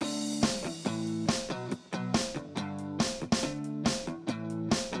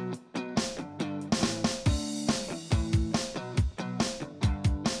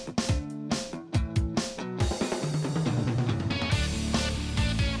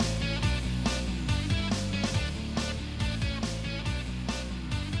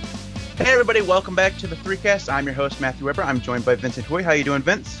Hey everybody, welcome back to the Threecast. I'm your host, Matthew Weber. I'm joined by Vincent Hui. How you doing,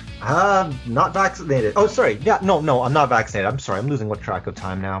 Vince? Not vaccinated. Oh, sorry. Yeah, no, I'm not vaccinated. I'm sorry. I'm losing track of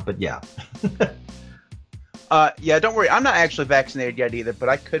time now, but yeah. Yeah, don't worry. I'm not actually vaccinated yet either, but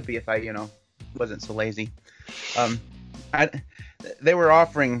I could be if I, wasn't so lazy. They were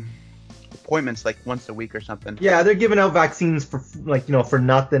offering appointments like once a week or something. Yeah, they're giving out vaccines for for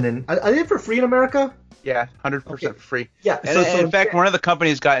nothing. And are they for free in America? Yeah, 100% free. Yeah. And in fact, one of the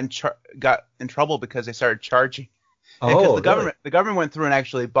companies got in trouble because they started charging. Oh, the government went through and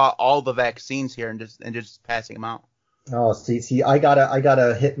actually bought all the vaccines here and just passing them out. Oh, see, I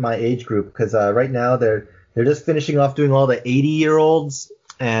gotta hit my age group because right now they're just finishing off doing all the 80-year-olds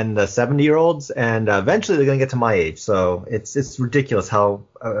and the 70-year-olds, and eventually they're gonna get to my age. So it's ridiculous how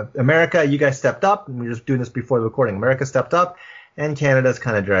America, you guys stepped up, and we were just doing this before the recording. America stepped up, and Canada's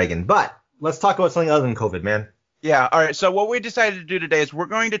kind of dragging. But let's talk about something other than COVID, man. Yeah, all right. So what we decided to do today is we're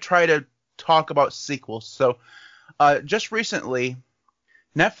going to try to talk about sequels. So just recently,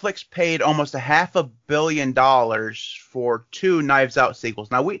 Netflix paid almost $500 million for 2 Knives Out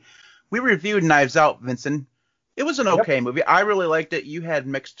sequels. Now, we reviewed Knives Out, Vincent. It was an okay movie. I really liked it. You had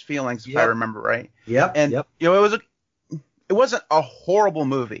mixed feelings, if I remember right. Yep. And it wasn't a horrible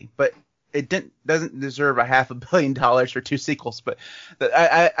movie, but it doesn't deserve $500 million for 2 sequels. But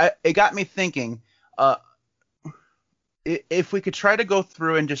it got me thinking. If we could try to go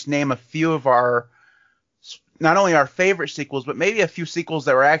through and just name a few of not only our favorite sequels, but maybe a few sequels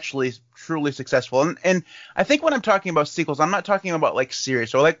that were actually truly successful. And I think when I'm talking about sequels, I'm not talking about like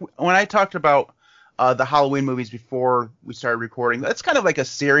series. So like when I talked about the Halloween movies before we started recording, that's kind of like a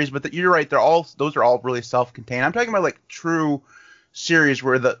series, but you're right. Those are all really self-contained. I'm talking about like true series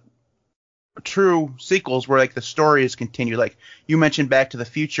where true sequels where like the story is continued. Like you mentioned Back to the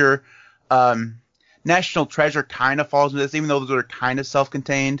Future, National Treasure kind of falls into this, even though those are kind of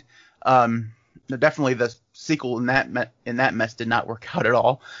self-contained. Definitely the sequel in that mess did not work out at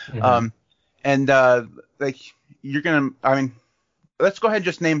all. Mm-hmm. Let's go ahead and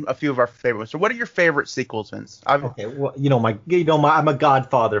just name a few of our favorites. So what are your favorite sequels, Vince? Okay, well, I'm a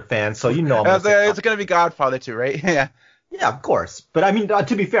Godfather fan, so it's going to be Godfather 2, right? Yeah. Yeah, of course. But I mean,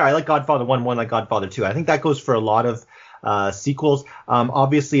 to be fair, I like Godfather 1 more than Godfather 2. I think that goes for a lot of sequels.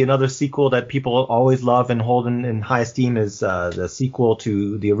 Obviously, another sequel that people always love and hold in high esteem is the sequel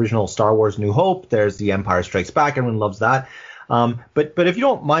to the original Star Wars New Hope. There's The Empire Strikes Back. Everyone loves that. But if you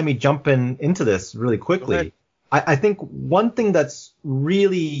don't mind me jumping into this really quickly, I think one thing that's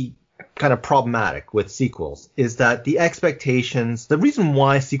really kind of problematic with sequels is that the expectations, the reason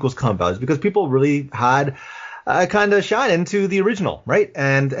why sequels come about is because people really had kind of shine into the original, right?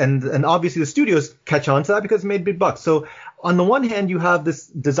 And obviously the studios catch on to that because it made big bucks. So on the one hand, you have this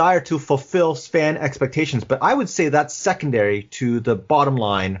desire to fulfill fan expectations, but I would say that's secondary to the bottom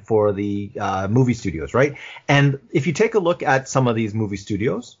line for the movie studios, right? And if you take a look at some of these movie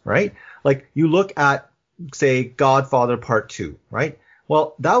studios, right? Like you look at, say, Godfather Part 2, right?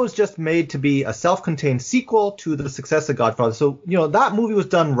 Well, that was just made to be a self-contained sequel to the success of Godfather. So, that movie was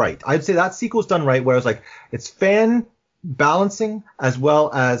done right. I'd say that sequel was done right, whereas like it's fan balancing as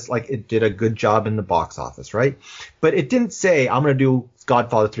well as like it did a good job in the box office, right? But it didn't say I'm going to do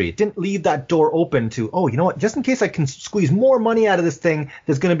Godfather 3. It didn't leave that door open to, just in case I can squeeze more money out of this thing,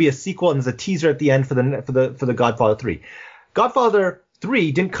 there's going to be a sequel and there's a teaser at the end for the Godfather 3. Godfather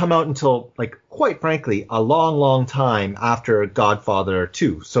 3 didn't come out until, like, quite frankly, a long, long time after Godfather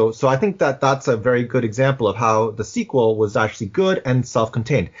 2. So I think that's a very good example of how the sequel was actually good and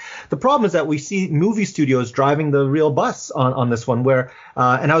self-contained. The problem is that we see movie studios driving the real bus on this one where,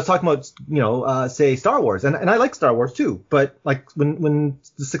 and I was talking about, say Star Wars, and I like Star Wars too, but like when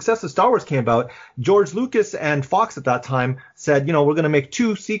the success of Star Wars came about, George Lucas and Fox at that time said, we're going to make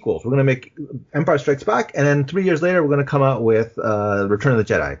 2 sequels. We're going to make Empire Strikes Back, and then 3 years later, we're going to come out with Return of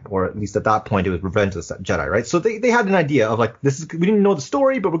the Jedi, or at least at that point, it was Revenge of the Jedi, right? So they had an idea of like, we didn't know the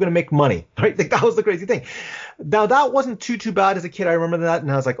story, but we're going to make money, right? Like, that was the crazy thing. Now, that wasn't too bad as a kid. I remember that,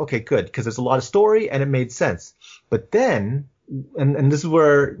 and I was like, okay, good, because there's a lot of story, and it made sense. But then, and this is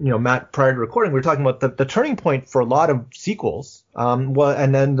where, Matt, prior to recording, we were talking about the turning point for a lot of sequels,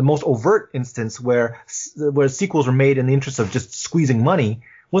 and then the most overt instance where sequels were made in the interest of just squeezing money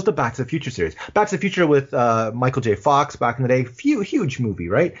was the Back to the Future series. Back to the Future with Michael J. Fox back in the day, huge movie,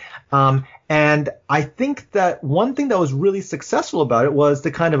 right? And I think that one thing that was really successful about it was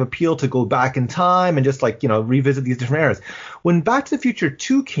the kind of appeal to go back in time and just revisit these different eras. When Back to the Future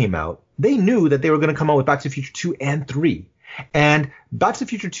 2 came out, they knew that they were going to come out with Back to the Future 2 and 3. And Back to the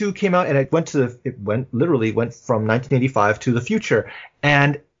Future 2 came out, and it went from 1985 to the future,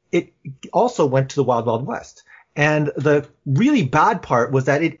 and it also went to the Wild Wild West. And the really bad part was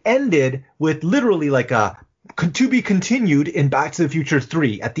that it ended with literally like a to be continued in Back to the Future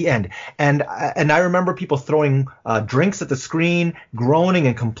 3 at the end. And I remember people throwing drinks at the screen, groaning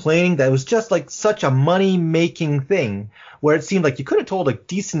and complaining that it was just like such a money-making thing where it seemed like you could have told a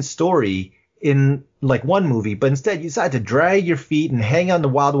decent story in like one movie, but instead you decided to drag your feet and hang out in the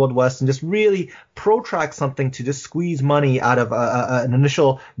Wild Wild West and just really protract something to just squeeze money out of an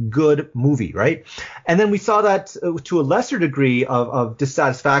initial good movie, right? And then we saw that to a lesser degree of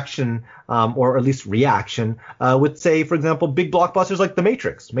dissatisfaction or at least reaction with, say, for example, big blockbusters like The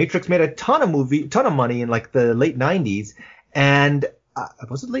Matrix. Matrix made a ton of money in like the late 90s, and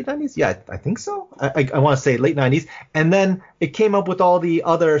was it late 90s? Yeah, I think so. I want to say late 90s. And then it came up with all the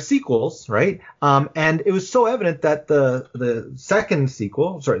other sequels, right? And it was so evident that the second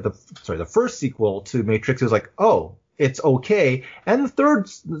sequel, the first sequel to Matrix was like, oh, it's okay. And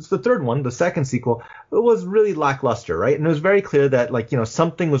the third one, the second sequel, it was really lackluster, right? And it was very clear that like,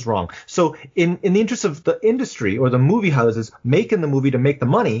 something was wrong. So in the interest of the industry or the movie houses making the movie to make the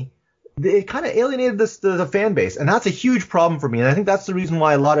money, it kind of alienated the fan base, and that's a huge problem for me. And I think that's the reason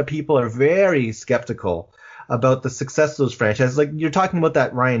why a lot of people are very skeptical about the success of those franchises. Like you're talking about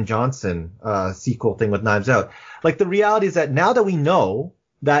that Rian Johnson sequel thing with Knives Out. Like the reality is that now that we know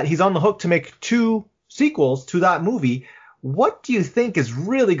that he's on the hook to make 2 sequels to that movie, what do you think is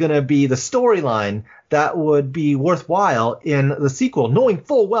really going to be the storyline that would be worthwhile in the sequel, knowing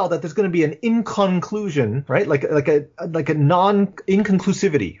full well that there's going to be an inconclusion, right? Like a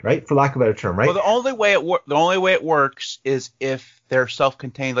non-inconclusivity, right? For lack of a better term, right? Well, the only way it works is if they're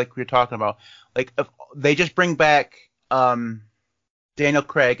self-contained, like we were talking about. Like if they just bring back Daniel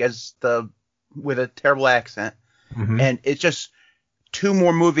Craig with a terrible accent, and it's just 2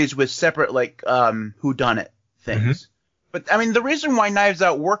 more movies with separate like whodunit things. But I mean, the reason why Knives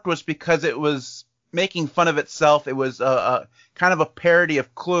Out worked was because it was making fun of itself. It was a kind of a parody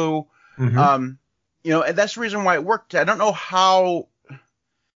of Clue. And that's the reason why it worked. I don't know how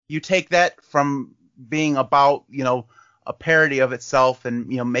you take that from being about, a parody of itself and,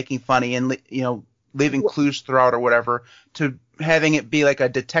 making funny and, leaving clues throughout or whatever, to having it be like a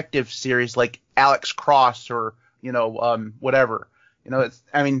detective series like Alex Cross or, whatever. It's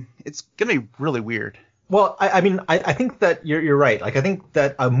going to be really weird. Well, I think that you're right. Like, I think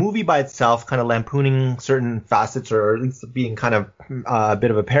that a movie by itself, kind of lampooning certain facets, or at least being kind of a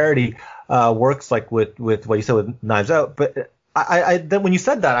bit of a parody, works. Like with what you said with Knives Out. But I then when you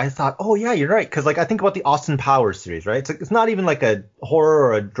said that, I thought, oh yeah, you're right. Because like I think about the Austin Powers series, right? It's not even like a horror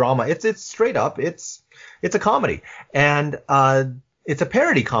or a drama. It's straight up. It's a comedy, and it's a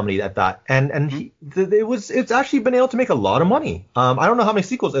parody comedy at that. And it's actually been able to make a lot of money. I don't know how many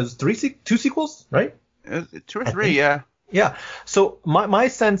sequels. It was 2 sequels, right? 2 or 3, yeah. Yeah. So my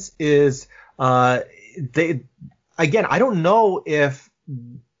sense is I don't know if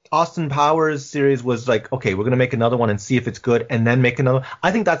Austin Powers series was like, okay, we're going to make another one and see if it's good and then make another.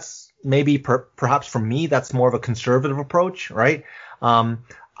 I think that's maybe perhaps for me, that's more of a conservative approach, right?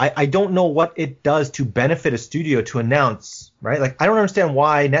 I don't know what it does to benefit a studio to announce, right? Like, I don't understand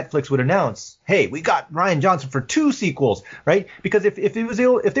why Netflix would announce, hey, we got Rian Johnson for 2 sequels, right? Because if they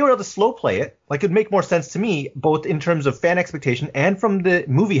were able to slow play it, like, it'd make more sense to me, both in terms of fan expectation and from the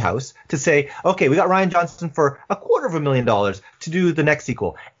movie house, to say, okay, we got Rian Johnson for $250,000 to do the next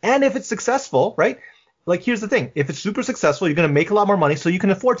sequel. And if it's successful, right? Like, here's the thing. If it's super successful, you're going to make a lot more money, so you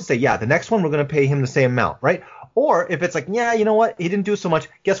can afford to say, yeah, the next one, we're going to pay him the same amount, right? Or if it's like, yeah, you know what? He didn't do so much.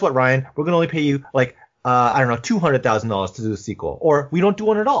 Guess what, Ryan? We're going to only pay you like, $200,000 to do the sequel. Or we don't do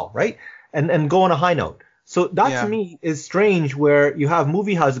one at all, right? And go on a high note. So that to me is strange, where you have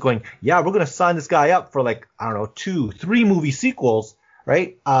movie houses going, yeah, we're going to sign this guy up for like, 2, 3 movie sequels,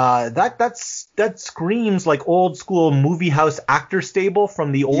 right? That screams like old school movie house actor stable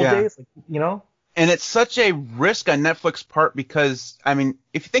from the old days, like, And it's such a risk on Netflix's part because, I mean,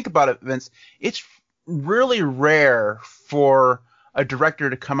 if you think about it, Vince, it's really rare for a director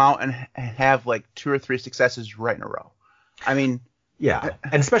to come out and have like 2 or 3 successes right in a row. I mean, yeah,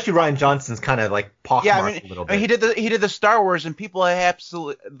 and especially Rian Johnson's kind of like pockmarked a little bit. I mean, he did the Star Wars, and people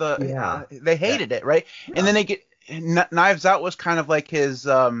absolutely they hated it, right? Yeah. And then they get Knives Out was kind of like his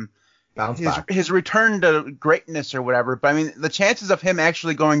his return to greatness or whatever. But I mean, the chances of him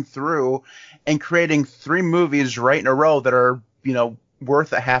actually going through and creating 3 movies right in a row that are worth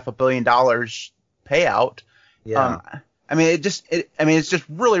 $500 million payout. Yeah. I mean, it's just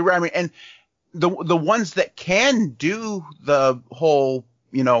really rare. I mean, and the ones that can do the whole,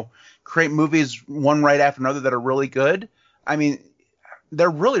 create movies one right after another that are really good. I mean, they're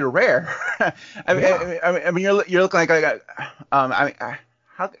really rare. I mean, you're looking like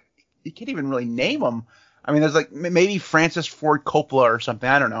how you can't even really name them. I mean, there's like maybe Francis Ford Coppola or something.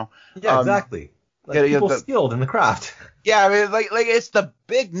 I don't know. Yeah, exactly. Like people skilled in the craft. Yeah, I mean, like it's the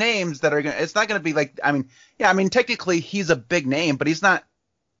big names that are gonna. It's not gonna be like. I mean, yeah, I mean, technically he's a big name, but he's not,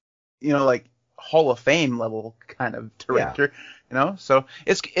 like Hall of Fame level kind of director. Yeah. So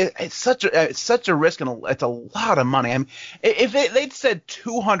it's such a risk, and it's a lot of money. I mean, if they'd said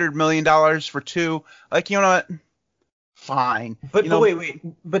 $200 million for two, like, you know what? Fine. But wait.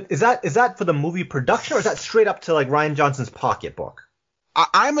 But is that for the movie production, or is that straight up to like Rian Johnson's pocketbook?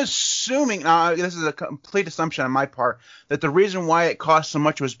 I'm assuming, this is a complete assumption on my part, that the reason why it cost so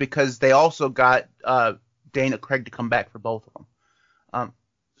much was because they also got Daniel Craig to come back for both of them.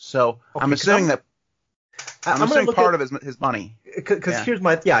 So okay, I'm assuming I'm assuming part of his money. Because here's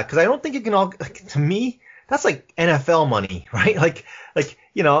because I don't think it can all, to me, that's like NFL money, right? Like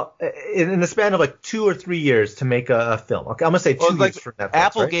in the span of like 2 or 3 years to make a film. Okay, I'm gonna say 2 years for Netflix.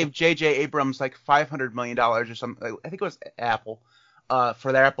 Apple right? gave J.J. Abrams like $500 million or something. I think it was Apple.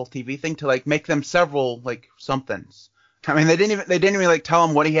 For their Apple TV thing to like make them several like somethings. I mean, they didn't even like tell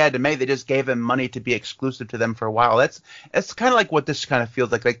him what he had to make. They just gave him money to be exclusive to them for a while. That's kind of like what this kind of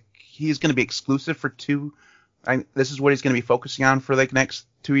feels like. Like he's going to be exclusive for this is what he's going to be focusing on for like next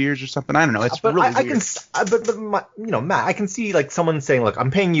 2 years or something. I don't know. It's really weird. Matt, I can see like someone saying, look,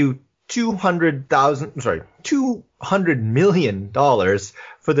 I'm paying you $200 million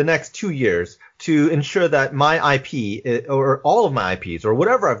for the next 2 years to ensure that my IP or all of my IPs or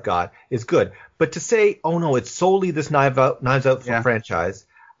whatever I've got is good. But to say, oh no, it's solely this Knives Out franchise,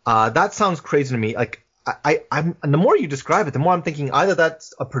 that sounds crazy to me. Like I'm the more you describe it, the more I'm thinking either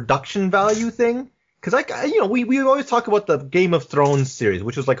that's a production value thing. Because we always talk about the Game of Thrones series,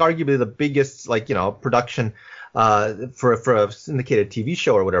 which was like arguably the biggest production for a syndicated TV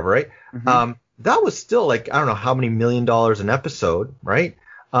show or whatever, right? Mm-hmm. That was still like I don't know how many $1 million an episode, right?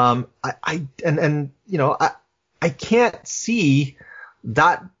 I can't see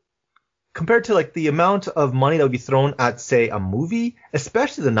that compared to like the amount of money that would be thrown at, say, a movie,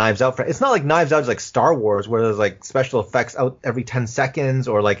 especially the Knives Out. It's not like Knives Out is like Star Wars where there's like special effects out every 10 seconds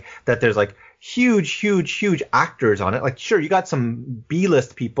or like that there's like huge actors on it. Like, sure, you got some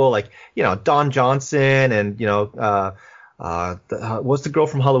B-list people like, Don Johnson and, what's the girl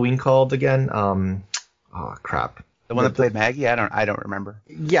from Halloween called again? Oh, crap. The one that played Maggie? I don't remember.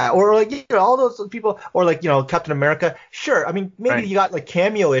 Yeah, or like all those people, or like Captain America. Sure, I mean maybe you got like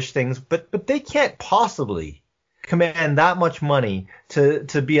cameo-ish things, but they can't possibly command that much money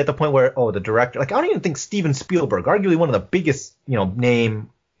to be at the point where the director, like I don't even think Steven Spielberg, arguably one of the biggest name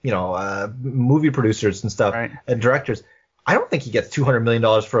movie producers and stuff and directors. I don't think he gets $200 million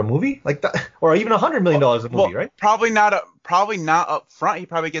for a movie like that, or even $100 million a movie, right? Probably not up front. He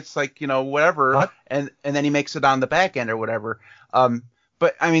probably gets like whatever, and then he makes it on the back end or whatever.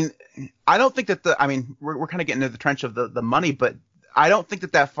 But I mean, I don't think that we're kind of getting into the trench of the money, but I don't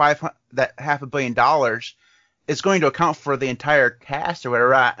think that $500 million is going to account for the entire cast or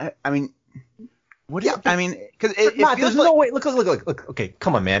whatever. I mean. What do you? I mean, because it Matt, feels there's like, no way. Look. Okay,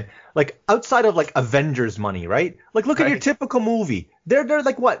 come on, man. Like outside of like Avengers money, right? Like look at your typical movie. They're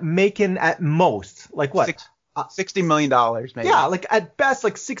like what making at most like what $60 million maybe. Yeah, like at best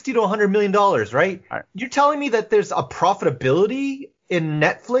like $60 to $100 million, right? You're telling me that there's a profitability in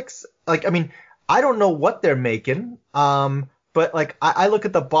Netflix? Like I mean, I don't know what they're making. But like I look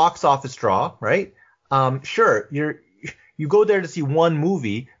at the box office draw, right? Sure, you go there to see one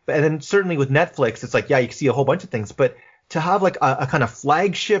movie, and then certainly with Netflix, it's like, yeah, you can see a whole bunch of things. But to have like a kind of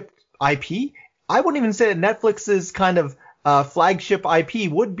flagship IP, I wouldn't even say that Netflix's kind of flagship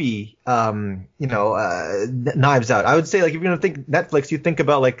IP would be, Knives Out. I would say like if you're gonna think Netflix, you think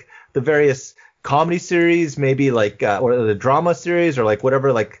about like the various comedy series, maybe like or the drama series, or like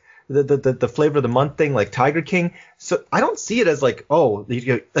whatever, like the flavor of the month thing, like Tiger King. So I don't see it as like,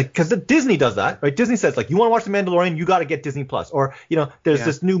 because Disney does that, right? Disney says like, you want to watch The Mandalorian, you got to get Disney Plus, or there's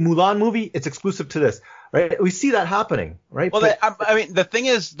this new Mulan movie, it's exclusive to this, right? We see that happening, right? Well, I mean, the thing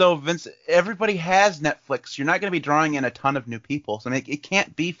is though, Vince, everybody has Netflix. You're not going to be drawing in a ton of new people, so I mean, it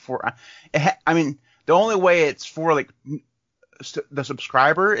can't be for. I mean, the only way it's for like the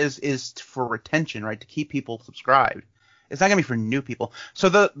subscriber is for retention, right? To keep people subscribed. It's not gonna be for new people. So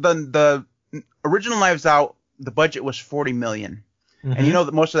the original Knives Out, the budget was $40 million, and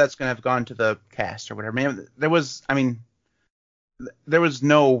that most of that's gonna have gone to the cast or whatever. I mean, there was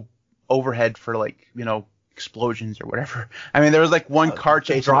no overhead for like explosions or whatever. I mean, there was like one car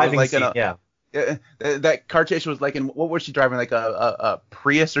chase, driving like scene, that car chase was like in, what was she driving, like a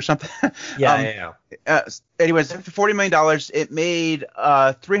Prius or something? Anyways, $40 million. It made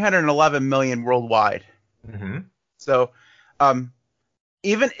 $311 million worldwide. Mm-hmm. So,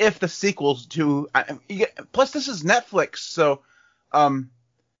 even if the sequels do, plus this is Netflix, so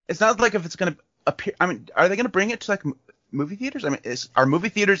it's not like if it's gonna appear. I mean, are they gonna bring it to like movie theaters? I mean, are movie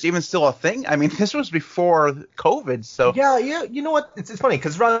theaters even still a thing? I mean, this was before COVID, so Yeah. You know what? It's funny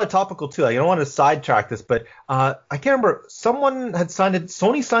because it's rather topical too. I don't want to sidetrack this, but I can't remember.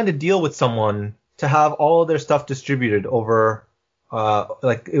 Sony signed a deal with someone to have all of their stuff distributed over.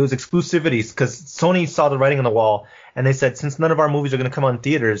 Like it was exclusivities because Sony saw the writing on the wall and they said since none of our movies are going to come on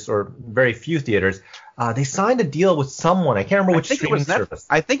theaters or very few theaters, they signed a deal with someone. I can't remember which streaming service.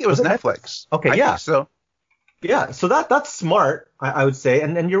 I think it was Netflix. Okay, I think so. Yeah, so that's smart, I would say,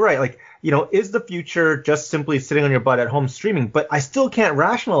 and you're right. Like, is the future just simply sitting on your butt at home streaming? But I still can't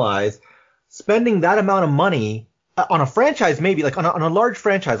rationalize spending that amount of money on a franchise, maybe like on a large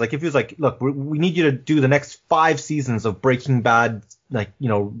franchise. Like if it was like, look, we need you to do the next 5 seasons of Breaking Bad, like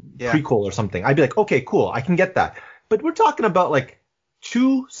prequel or something. I'd be like, okay, cool, I can get that. But we're talking about like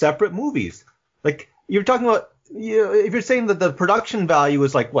 2 separate movies. Like you're talking about. If you're saying that the production value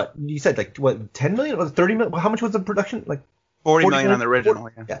is like what you said, like what 10 million or 30 million? How much was the production? Like 40 million on the original.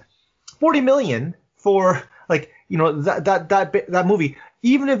 40 million for like that movie.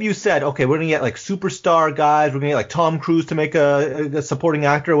 Even if you said, okay, we're gonna get like superstar guys, we're gonna get like Tom Cruise to make a supporting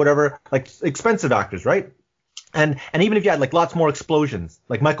actor or whatever, like expensive actors, right? And even if you had like lots more explosions,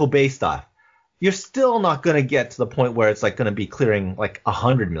 like Michael Bay stuff, you're still not gonna get to the point where it's like gonna be clearing like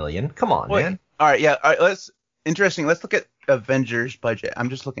 100 million. Come on, man. All right, yeah. All right, Interesting. Let's look at Avengers budget.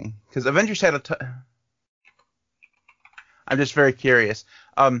 I'm just looking because Avengers had I'm just very curious.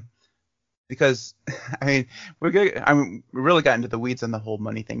 Because I mean we really got into the weeds on the whole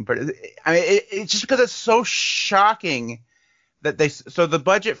money thing, but it's just because it's so shocking that so the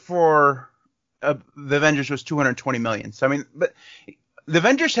budget for the Avengers was 220 million. So I mean, but the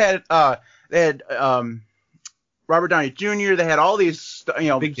Avengers had Robert Downey Jr. They had all these,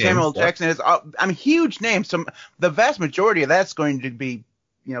 big Samuel Jackson. Yeah. Huge names. So the vast majority of that's going to be,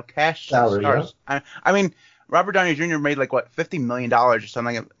 cash stars. Yeah. I mean, Robert Downey Jr. made like what $50 million or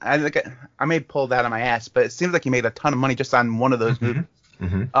something. I may pull that on my ass, but it seems like he made a ton of money just on one of those movies.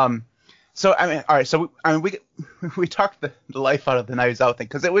 Mm-hmm. So I mean, all right. So we talked the life out of the Knives Out thing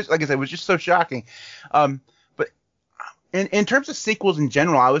because it was, like I said, it was just so shocking. But in terms of sequels in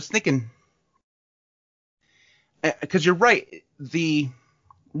general, I was thinking. Because you're right, the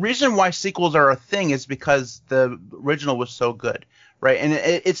reason why sequels are a thing is because the original was so good, right? And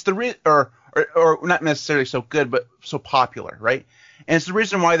it's the or not necessarily so good, but so popular, right? And it's the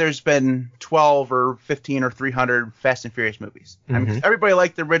reason why there's been 12 or 15 or 300 Fast and Furious movies. Mm-hmm. I mean, everybody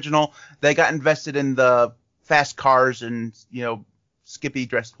liked the original. They got invested in the fast cars and skimpy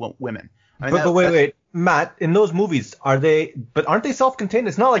dressed women. I mean, but wait, Matt, in those movies, aren't they self-contained?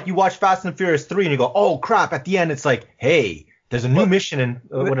 It's not like you watch Fast and Furious 3 and you go, oh crap, at the end it's like, hey, there's a new mission in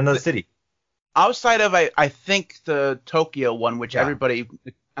another city. Outside of, I think, the Tokyo one, which everybody,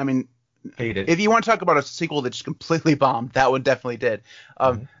 I mean, hated. If you want to talk about a sequel that just completely bombed, that one definitely did.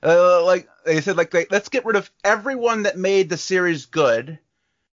 Like they said, like let's get rid of everyone that made the series good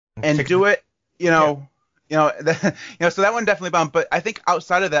and do it, so that one definitely bombed. But I think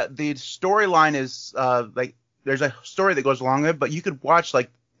outside of that, the storyline is like there's a story that goes along with it, but you could watch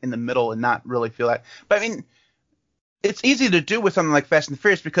like in the middle and not really feel that. But I mean, it's easy to do with something like Fast and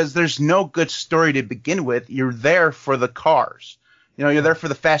Furious because there's no good story to begin with. You're there for the cars. You're there for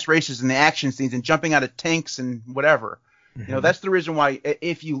the fast races and the action scenes and jumping out of tanks and whatever. Mm-hmm. That's the reason why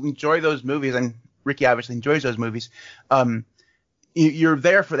if you enjoy those movies, and Ricky obviously enjoys those movies, you're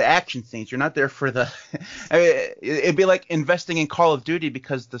there for the action scenes. You're not there for the it'd be like investing in Call of Duty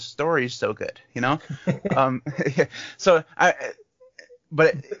because the story is so good, So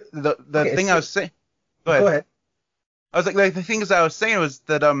but the thing I was saying, go ahead. I was like the things I was saying was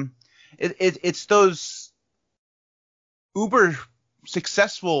that it's those uber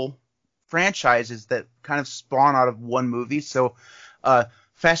successful franchises that kind of spawn out of one movie. So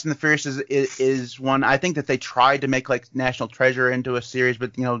Fast and the Furious is one. I think that they tried to make like National Treasure into a series,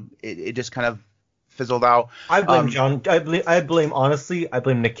 but it just kind of fizzled out. I blame John. I blame honestly. I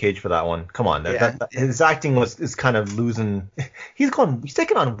blame Nick Cage for that one. Come on, his acting is kind of losing. He's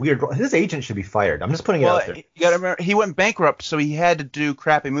taking on weird. His agent should be fired. I'm just putting it out there. You gotta remember, he went bankrupt, so he had to do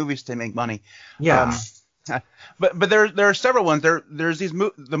crappy movies to make money. Yeah. But there are several ones. There's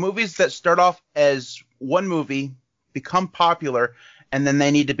the movies that start off as one movie, become popular, and then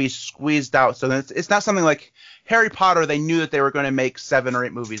they need to be squeezed out. So it's not something like Harry Potter. They knew that they were going to make 7 or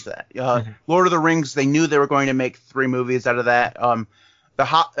 8 movies of that. Lord of the Rings. They knew they were going to make 3 movies out of that. The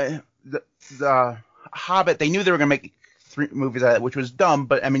Hobbit. They knew they were going to make 3 movies out of that, which was dumb.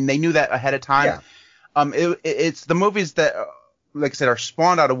 But I mean, they knew that ahead of time. Yeah. It's the movies that like I said, are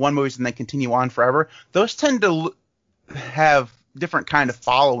spawned out of one movie and then continue on forever, those tend to have different kind of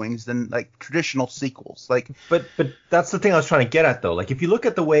followings than like traditional sequels. Like, but that's the thing I was trying to get at though. Like if you look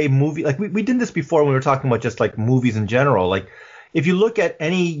at the way we did this before when we were talking about just like movies in general. Like if you look at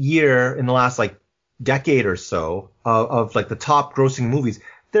any year in the last like decade or so of like the top grossing movies,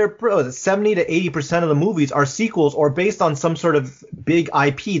 they're 70 to 80% of the movies are sequels or based on some sort of big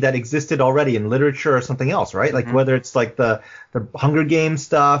IP that existed already in literature or something else, right? Like whether it's like the Hunger Games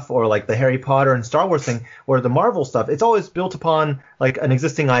stuff or like the Harry Potter and Star Wars thing or the Marvel stuff, it's always built upon like an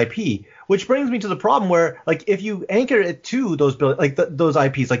existing IP, which brings me to the problem where like if you anchor it to those those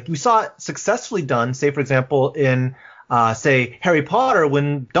IPs, like we saw it successfully done, say for example in say Harry Potter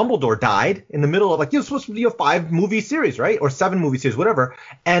when Dumbledore died in the middle of like, it's supposed to be a 5-movie series, right? Or 7-movie series, whatever.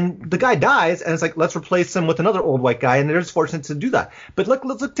 And the guy dies and it's like, let's replace him with another old white guy. And they're just fortunate to do that. But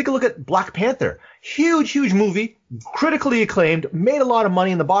let's take a look at Black Panther. Huge movie, critically acclaimed, made a lot of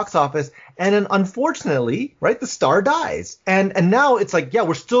money in the box office. And then unfortunately, right, the star dies. And now it's like, yeah,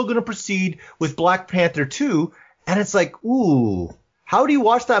 we're still going to proceed with Black Panther 2. And it's like, ooh. How do you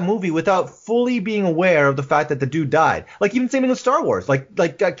watch that movie without fully being aware of the fact that the dude died? Like even same thing with Star Wars.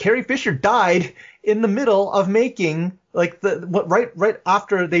 Like Carrie Fisher died in the middle of making like right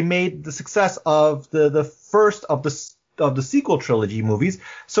after they made the success of the first of the sequel trilogy movies.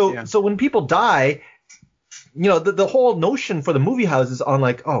 So when people die, you know, the whole notion for the movie houses on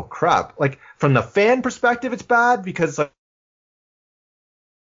like, oh crap, like from the fan perspective it's bad because like.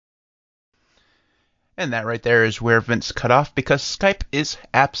 And that right there is where Vince cut off because Skype is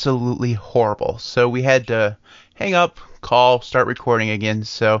absolutely horrible. So we had to hang up, call, start recording again.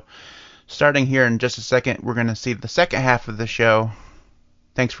 So starting here in just a second, we're going to see the second half of the show.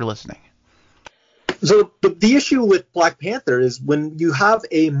 Thanks for listening. So the issue with Black Panther is when you have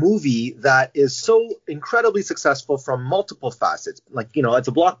a movie that is so incredibly successful from multiple facets, like, you know, it's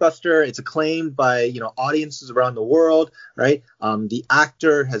a blockbuster, it's acclaimed by, you know, audiences around the world, right? The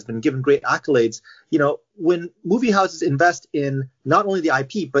actor has been given great accolades. You know, when movie houses invest in not only the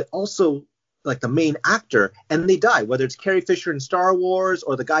IP, but also like the main actor, and they die, whether it's Carrie Fisher in Star Wars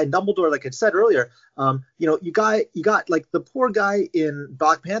or the guy in Dumbledore, like I said earlier, you know, you got like the poor guy in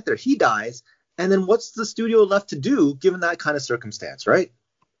Black Panther, he dies. And then what's the studio left to do given that kind of circumstance, right?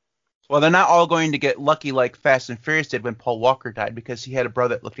 Well, they're not all going to get lucky like Fast and Furious did when Paul Walker died because he had a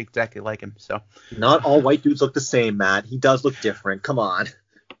brother that looked exactly like him. So not all white dudes look the same, Matt. He does look different. Come on.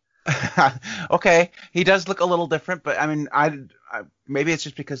 Okay, he does look a little different, but I mean, I maybe it's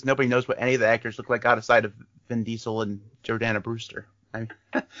just because nobody knows what any of the actors look like outside of Vin Diesel and Jordana Brewster. I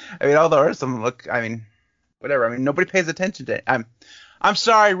mean, all the rest of them look. I mean, whatever. I mean, nobody pays attention to it. I'm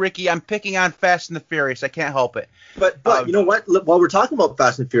sorry, Ricky. I'm picking on Fast and the Furious. I can't help it. But you know what? While we're talking about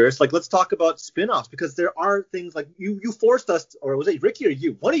Fast and Furious, like let's talk about spin-offs because there are things like you forced us, or was it Ricky or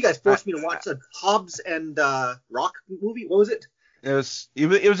you? One of you guys forced me to watch a Hobbs and Rock movie. What was it? It was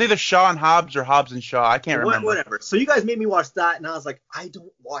either Shaw and Hobbs or Hobbs and Shaw. I can't remember. Whatever. So you guys made me watch that, and I was like, I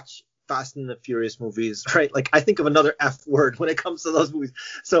don't watch Fast and the Furious movies, right? Like I think of another F word when it comes to those movies.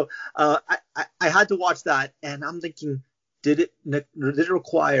 So I had to watch that, and I'm thinking, did it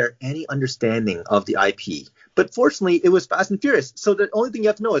require any understanding of the IP? But fortunately, it was Fast and Furious. So the only thing you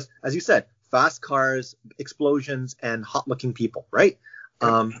have to know is, as you said, fast cars, explosions, and hot-looking people, right?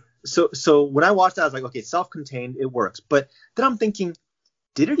 So when I watched that, I was like, okay, self-contained, it works. But then I'm thinking,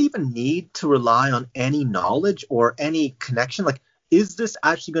 did it even need to rely on any knowledge or any connection? Like, is this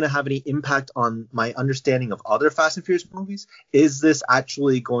actually going to have any impact on my understanding of other Fast and Furious movies? Is this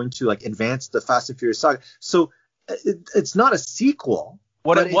actually going to like advance the Fast and Furious saga? So it's not a sequel.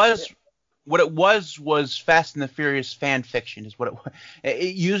 What it was Fast and the Furious fan fiction is what it was.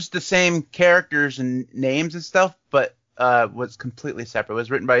 It used the same characters and names and stuff, but was completely separate. It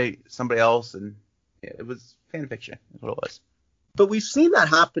was written by somebody else, and it was fan fiction is what it was. But we've seen that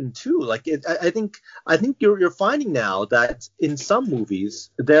happen too. Like I think you're finding now that in some movies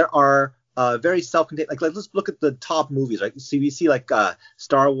there are very self-contained. Like let's look at the top movies, right? So we see like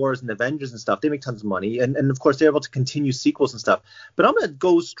Star Wars and Avengers and stuff. They make tons of money, and of course they're able to continue sequels and stuff. But I'm gonna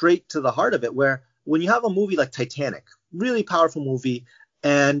go straight to the heart of it, where when you have a movie like Titanic, really powerful movie,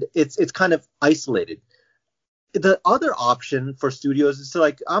 and it's kind of isolated. The other option for studios is to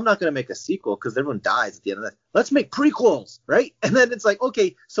like, I'm not going to make a sequel because everyone dies at the end of that. Let's make prequels, right? And then it's like,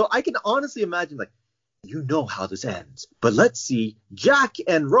 okay, so I can honestly imagine like, you know how this ends, but let's see Jack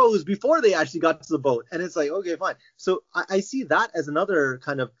and Rose before they actually got to the boat. And it's like, okay, fine. So I see that as another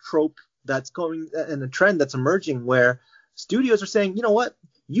kind of trope that's going and a trend that's emerging where studios are saying, you know what?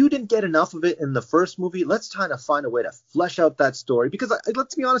 you didn't get enough of it in the first movie. Let's try to find a way to flesh out that story. Because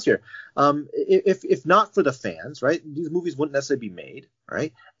let's be honest here, if not for the fans, right, these movies wouldn't necessarily be made,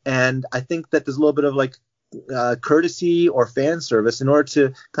 right? And I think that there's a little bit of like courtesy or fan service in order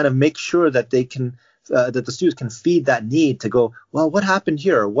to kind of make sure that they can that the studios can feed that need to go, well, what happened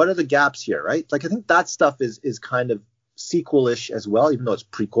here? What are the gaps here, right? Like I think that stuff is kind of sequel-ish as well, even though it's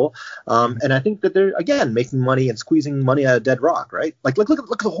prequel. And I think that they're again making money and squeezing money out of Dead Rock, right? Like look at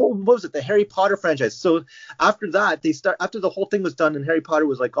the whole, what was it, the Harry Potter franchise. So after that, after the whole thing was done and Harry Potter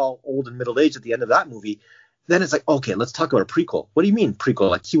was like all old and middle-aged at the end of that movie, then it's like, okay, let's talk about a prequel. What do you mean prequel?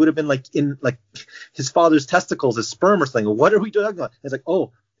 Like he would have been like in like his father's testicles, his sperm or something. What are we talking about? It's like,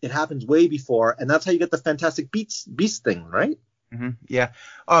 oh, it happens way before, and that's how you get the Fantastic Beast thing, right? Mm-hmm. Yeah.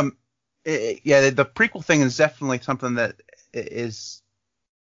 The prequel thing is definitely something that is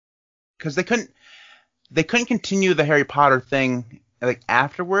because they couldn't continue the Harry Potter thing like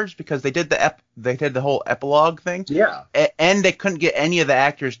afterwards because they did the whole epilogue thing. Yeah. And they couldn't get any of the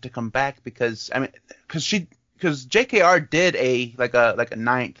actors to come back because JKR did a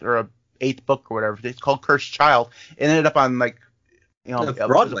ninth or a eighth book or whatever. It's called Cursed Child. It ended up on Broadway. It was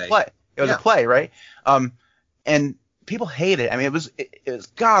a play. It was a play, right? And people hate it. I mean, it was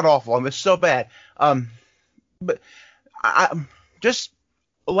god awful. It was so bad. But just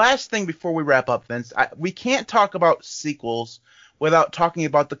last thing before we wrap up, Vince, we can't talk about sequels without talking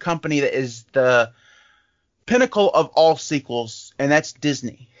about the company that is the pinnacle of all sequels, and that's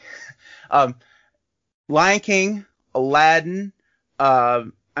Disney. Lion King, Aladdin. I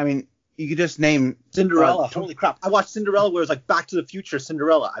mean, you could just name Cinderella. Holy crap! I watched Cinderella where it was like Back to the Future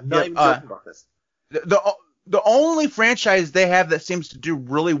Cinderella. I'm not even joking about this. The only franchise they have that seems to do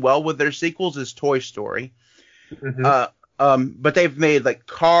really well with their sequels is Toy Story. Mm-hmm. But they've made like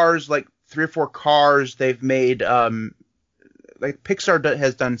Cars, like 3 or 4 Cars. They've made like Pixar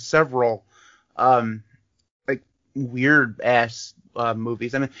has done several like weird ass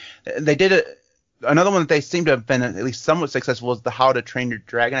movies. I mean, they did another one that they seem to have been at least somewhat successful is the How to Train Your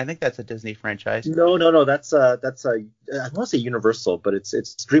Dragon. I think that's a Disney franchise. No. That's I want to say Universal, but it's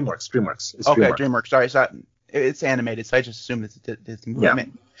DreamWorks. It's okay, DreamWorks. Sorry, it's animated, so I just assume it's a Disney movie. Yeah. I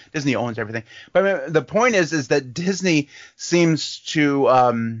mean, Disney owns everything. But I mean, the point is that Disney seems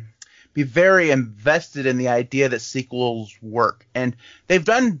to be very invested in the idea that sequels work, and they've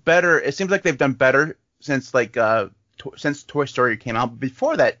done better. It seems like they've done better since since Toy Story came out. But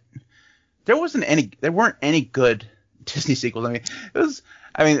before that, there weren't any good Disney sequels.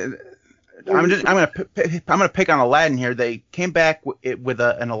 I'm gonna pick on Aladdin here. They came back with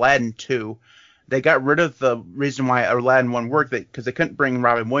an Aladdin 2. They got rid of the reason why Aladdin 1 worked because they couldn't bring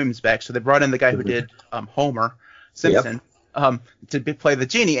Robin Williams back, so they brought in the guy who did Homer Simpson to play the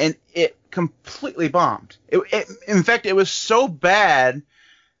genie, and it completely bombed. In fact, it was so bad.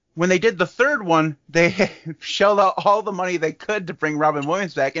 When they did the third one, they shelled out all the money they could to bring Robin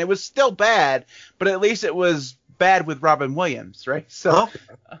Williams back, and it was still bad, but at least it was bad with Robin Williams, right? So,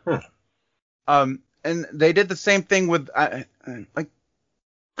 and they did the same thing with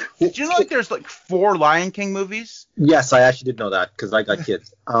did you know like there's like 4 Lion King movies? Yes, I actually did know that because I got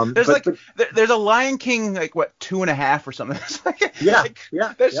kids. There's a Lion King 2.5 or something.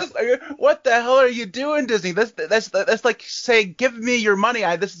 That's just like, what the hell are you doing, Disney? That's like say, give me your money.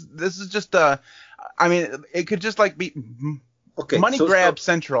 This is just I mean, it could just like be money grab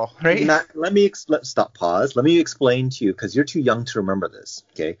central, right? Pause. Let me explain to you because you're too young to remember this.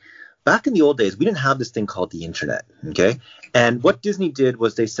 Okay. Back in the old days, we didn't have this thing called the internet, okay? And what Disney did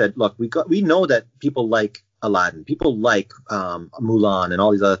was they said, look, we know that people like Aladdin, people like Mulan and all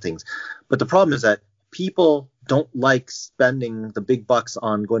these other things, but the problem is that people don't like spending the big bucks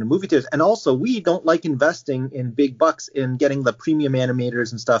on going to movie theaters, and also we don't like investing in big bucks in getting the premium animators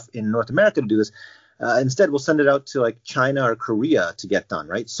and stuff in North America to do this. Instead, we'll send it out to like China or Korea to get done,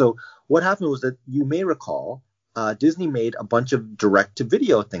 right? So what happened was that you may recall Disney made a bunch of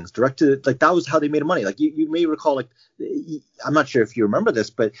direct-to-video things. That was how they made money. Like you may recall, like I'm not sure if you remember this,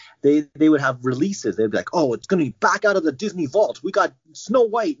 but they would have releases. They'd be like, oh, it's going to be back out of the Disney vault. We got Snow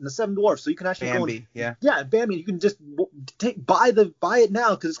White and the Seven Dwarfs, so you can actually Bambi, Bambi. You can just buy it now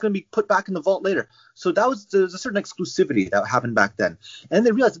because it's going to be put back in the vault later. So there's a certain exclusivity that happened back then. And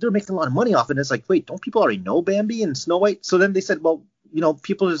they realized that they were making a lot of money off it. And it's like, wait, don't people already know Bambi and Snow White? So then they said, well,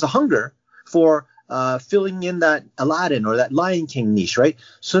 there's a hunger for filling in that Aladdin or that Lion King niche, right?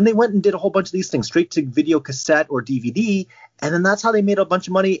 So then they went and did a whole bunch of these things straight to video cassette or DVD, and then that's how they made a bunch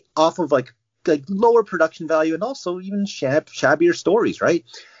of money off of like lower production value and also even shabbier stories, right?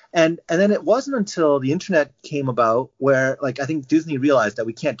 And then it wasn't until the internet came about where, like, I think Disney realized that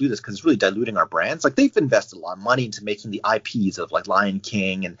we can't do this because it's really diluting our brands. Like, they've invested a lot of money into making the IPs of, like, Lion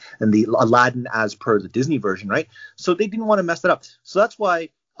King and the Aladdin as per the Disney version, right? So they didn't want to mess it up. So that's why,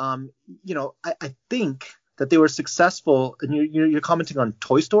 I think that they were successful. And you're commenting on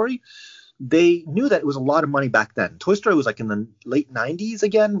Toy Story. They knew that it was a lot of money back then. Toy Story was like in the late 90s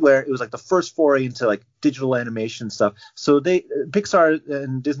again, where it was like the first foray into like digital animation stuff. So Pixar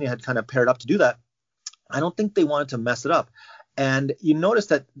and Disney had kind of paired up to do that. I don't think they wanted to mess it up. And you notice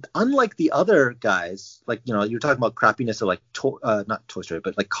that unlike the other guys, like, you're talking about crappiness of like, not Toy Story,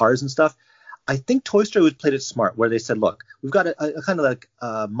 but like Cars and stuff. I think Toy Story played it smart, where they said, look, we've got a kind of like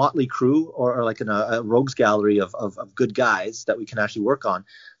a motley crew or like a rogues gallery of good guys that we can actually work on.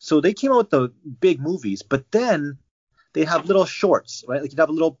 So they came out with the big movies, but then they have little shorts, right? Like you'd have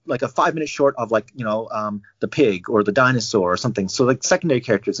a little, like a 5-minute short of like, the pig or the dinosaur or something. So like secondary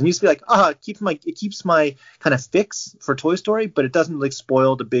characters. And you used to be like, it keeps my kind of fix for Toy Story, but it doesn't like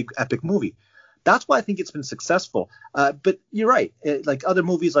spoil the big epic movie. That's why I think it's been successful. But you're right. Like other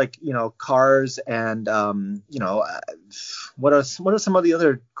movies like, Cars and, what are some of the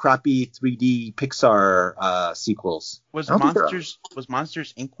other crappy 3D Pixar sequels? Was Monsters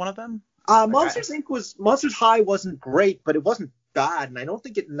Inc. one of them? Monsters Inc. Monsters High wasn't great, but it wasn't bad. And I don't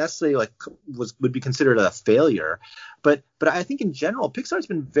think it necessarily would be considered a failure. But I think in general, Pixar's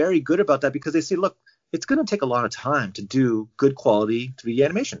been very good about that because they say, look, it's going to take a lot of time to do good quality 3D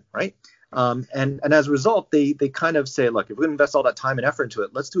animation, right? And as a result, they kind of say, look, if we're going to invest all that time and effort into it,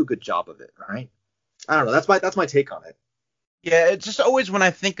 let's do a good job of it, right? I don't know. That's my take on it. Yeah, it's just always when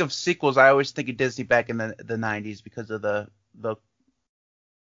I think of sequels, I always think of Disney back in the 90s because of the.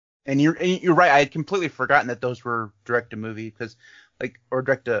 And you're right. I had completely forgotten that those were direct to movie or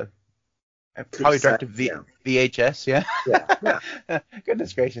direct to. Probably direct to VHS, yeah. Yeah.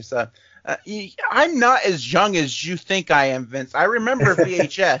 Goodness gracious. I'm not as young as you think I am, Vince. I remember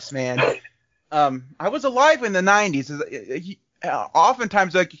VHS, man. I was alive in the 90s.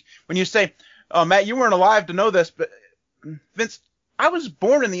 Oftentimes, like when you say, "Oh, Matt, you weren't alive to know this," but Vince, I was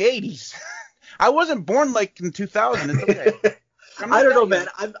born in the 80s. I wasn't born like in 2000. It's okay. I don't know, man.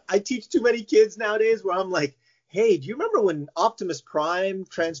 I teach too many kids nowadays where I'm like, hey, do you remember when Optimus Prime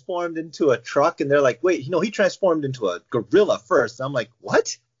transformed into a truck? And they're like, wait, he transformed into a gorilla first. And I'm like,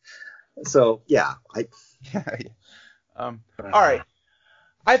 what? So, yeah. All right.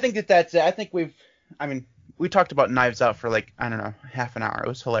 I think that's it. I think we talked about Knives Out for like, I don't know, half an hour. It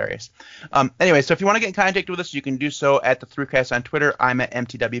was hilarious. Anyway, so if you want to get in contact with us, you can do so at the Throughcast on Twitter. I'm at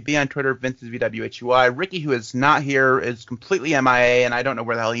MTWB on Twitter. Vince is VWHUI. Ricky, who is not here, is completely MIA, and I don't know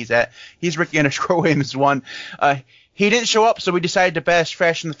where the hell he's at. He's Ricky_Williams1. He didn't show up, so we decided to bash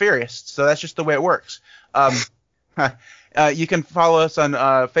Fast and the Furious. So that's just the way it works. You can follow us on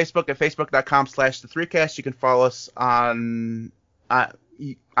Facebook at facebook.com/the3cast. You can follow us on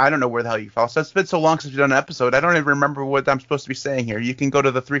I don't know where the hell you follow us. It's been so long since we've done an episode. I don't even remember what I'm supposed to be saying here. You can go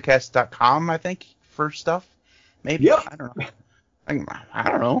to the3cast.com, I think, for stuff. Maybe. Yep. I don't know. I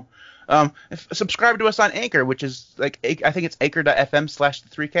don't know. Subscribe to us on Anchor, which is like, I think it's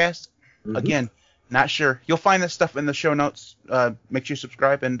anchor.fm/the3cast. Mm-hmm. Again, not sure. You'll find that stuff in the show notes. Make sure you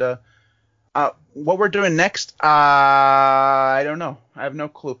subscribe. And what we're doing next, I don't know. I have no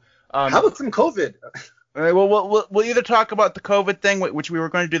clue. How about some COVID? All right, well, we'll either talk about the COVID thing, which we were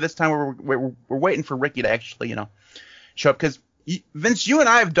going to do this time. We're waiting for Ricky to actually, show up, because Vince, you and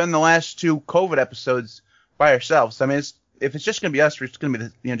I have done the last 2 COVID episodes by ourselves. I mean, if it's just going to be us, it's going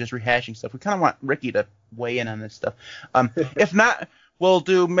to be just rehashing stuff. We kind of want Ricky to weigh in on this stuff. If not, we'll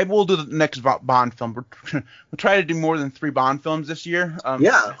do the next Bond film. We'll try to do more than 3 Bond films this year.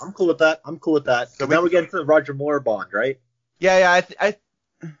 Yeah, I'm cool with that. So now we're getting to the Roger Moore Bond, right? Yeah.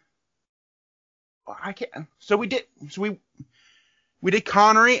 I can't. So we did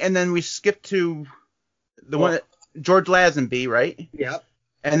Connery, and then we skipped to the one George Lazenby, right? Yeah.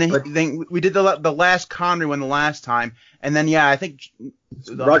 And then we did the last Connery one the last time, and then I think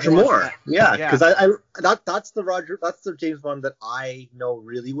Roger Moore. Yeah, because that's the James Bond that I know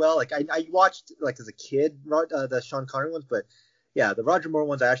really well. Like I watched like as a kid the Sean Connery ones, but yeah, the Roger Moore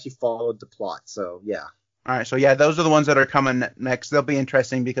ones I actually followed the plot. So yeah. All right, so yeah, those are the ones that are coming next. They'll be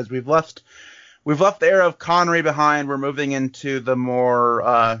interesting because we've left the era of Connery behind. We're moving into the more,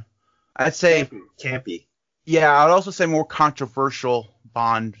 I'd say, campy. Yeah, I'd also say more controversial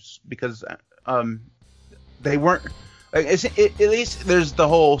Bonds because they weren't. At least there's the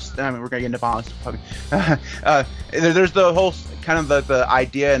whole. I mean, we're gonna get into Bonds. There's the whole kind of the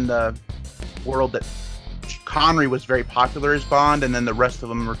idea in the world that Connery was very popular as Bond, and then the rest of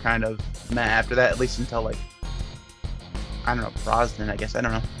them were kind of meh after that. At least until like, I don't know, Brosnan. I guess I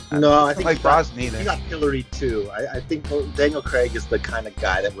don't know. No, I think like Brosnan he either. got pilloried too. I think Daniel Craig is the kind of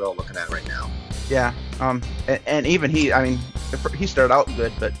guy that we're all looking at right now. Yeah. And even he, I mean, he started out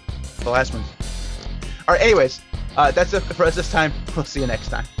good, but the last one. All right. Anyways, that's it for us this time. We'll see you next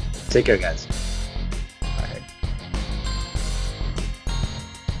time. Take care, guys.